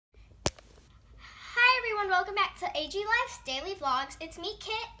everyone, welcome back to AG Life's Daily Vlogs. It's me,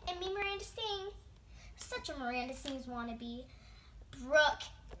 Kit, and me, Miranda Sings. Such a Miranda Sings wannabe. Brooke.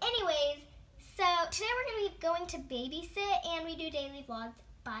 Anyways, so today we're going to be going to babysit, and we do daily vlogs,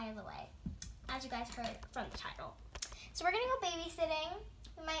 by the way, as you guys heard from the title. So we're going to go babysitting.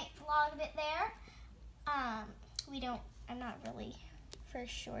 We might vlog a bit there. I'm not really for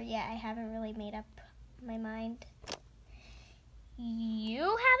sure yet. I haven't really made up my mind. You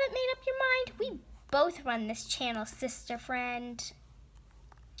haven't made up your mind? We both run this channel, sister friend.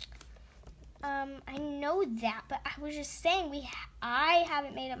 I know that, but I was just saying I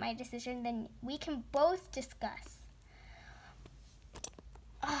haven't made up my decision, then we can both discuss.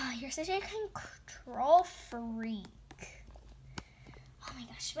 Oh, you're such a control freak. Oh my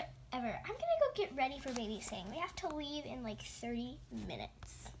gosh, whatever. I'm gonna go get ready for babysitting. We have to leave in like 30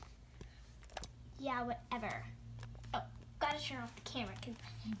 minutes. Yeah, whatever. Oh, gotta turn off the camera because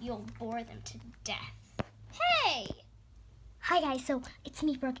you'll bore them to death. Hey! Hi guys, so it's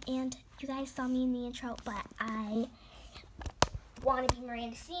me, Brooke, and you guys saw me in the intro, but I want to be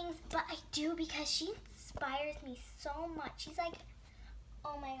Miranda Sings, but I do because she inspires me so much. She's like,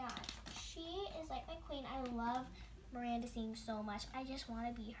 oh my gosh, she is like my queen. I love Miranda Sings so much. I just want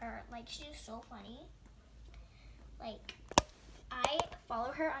to be her. Like, she's so funny. Like, I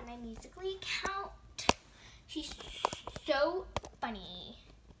follow her on my Musical.ly account. She's so funny.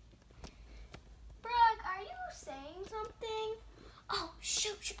 Brooke, are you saying something? Oh,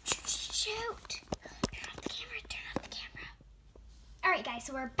 shoot. Turn off the camera. All right, guys,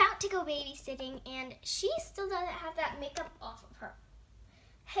 so we're about to go babysitting, and she still doesn't have that makeup off of her.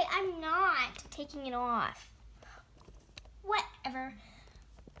 Hey, I'm not taking it off. Whatever.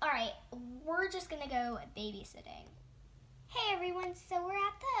 All right, we're just going to go babysitting. Hey, everyone. So we're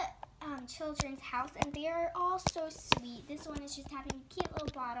at the children's house, and they're all so sweet. This one is just having a cute little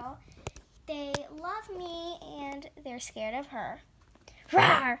bottle. They love me, and they're scared of her.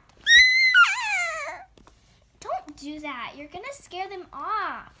 Rawr! Don't do that. You're going to scare them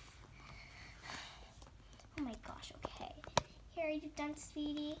off. Oh, my gosh. Okay. Here, are you done,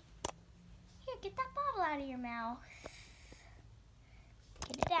 sweetie? Here, get that bottle out of your mouth.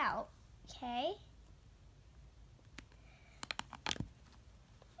 Get it out. Okay?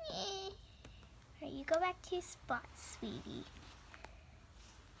 All right, you go back to your spot, sweetie.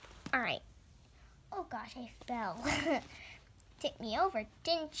 All right. Oh, gosh, I fell. Tipped me over,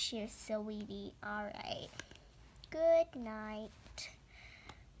 didn't you, sweetie? All right. Good night.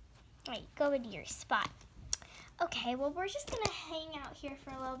 All right, go into your spot. Okay, well, we're just going to hang out here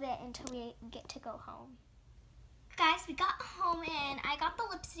for a little bit until we get to go home. Guys, we got home, and I got the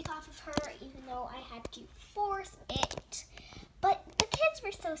lipstick off of her, even though I had to force it. But the kids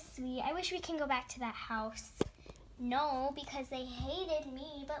were so sweet. I wish we can go back to that house. No, because they hated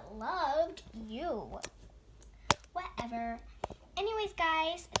me but loved you. Whatever. Anyways,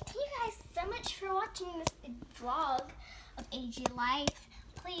 guys, thank you guys so much for watching this vlog of AG Life.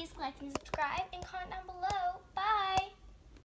 Please like and subscribe and comment down below. Bye.